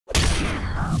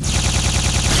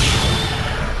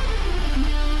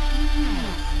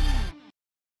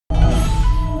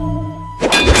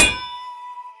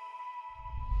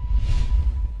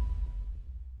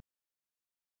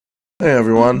Hey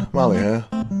everyone, Mali here.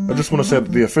 I just want to say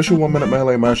that the official 1 Minute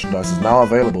Melee merchandise is now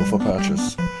available for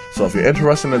purchase. So if you're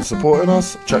interested in supporting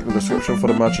us, check the description for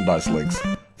the merchandise links.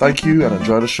 Thank you and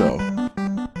enjoy the show.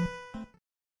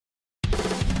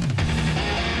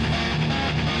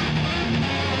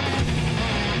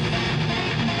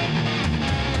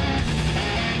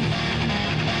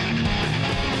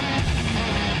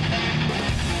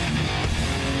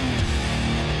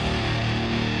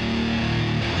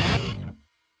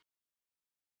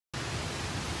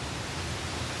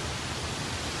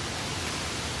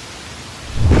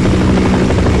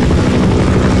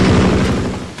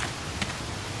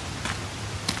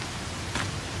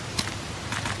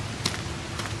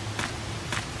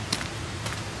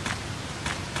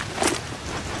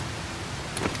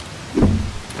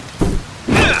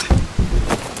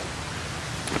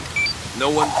 No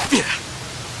one.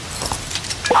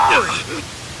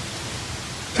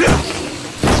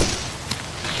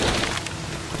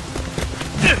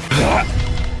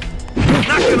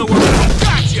 Not gonna work.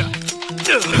 Gotcha.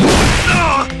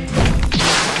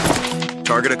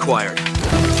 Target acquired.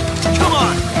 Come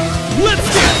on, let's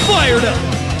get fired up.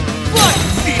 Fight.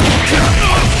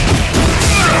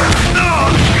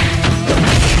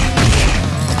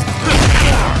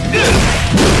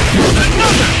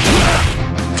 Another.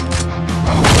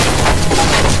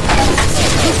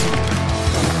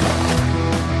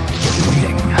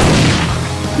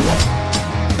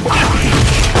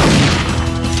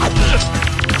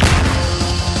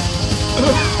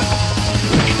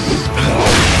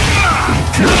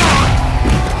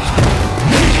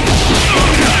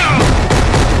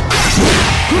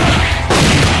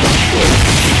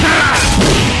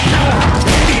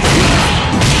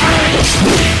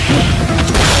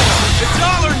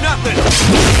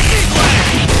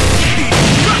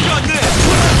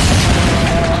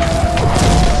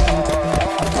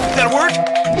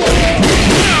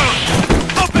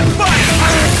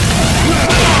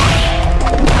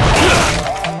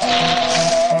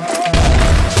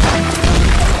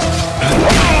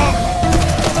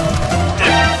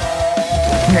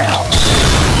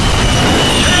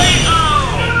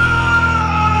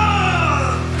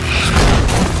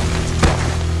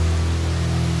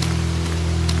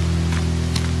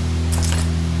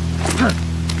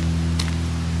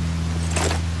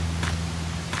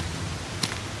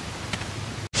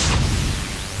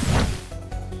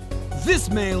 This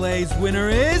Melee's winner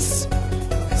is...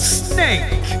 Snake!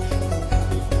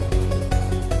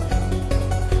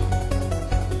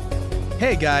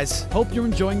 Hey guys, hope you're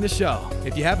enjoying the show.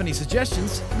 If you have any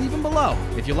suggestions, leave them below.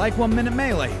 If you like 1 Minute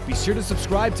Melee, be sure to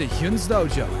subscribe to Hyun's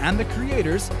Dojo and the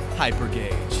creators,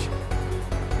 Hypergauge.